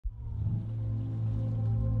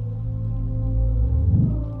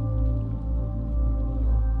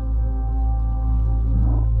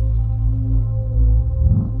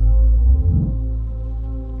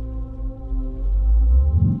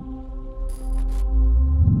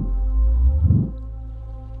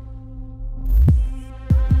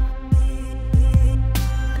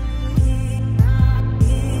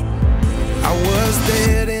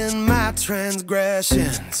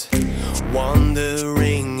transgressions,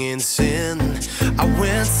 wandering in sin. I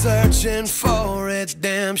went searching for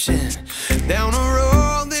redemption down a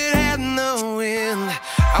road that had no end.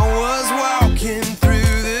 I was walking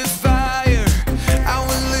through the fire, I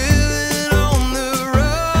was living on the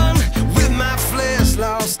run, with my flesh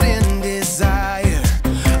lost in desire.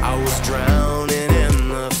 I was drowning in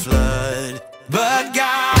the flood, but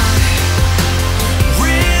God,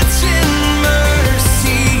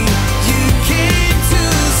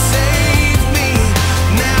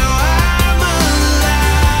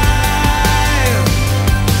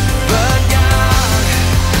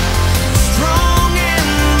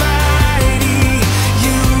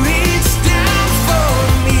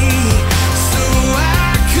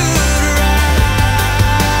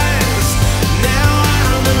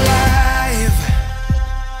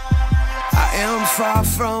 far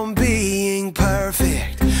from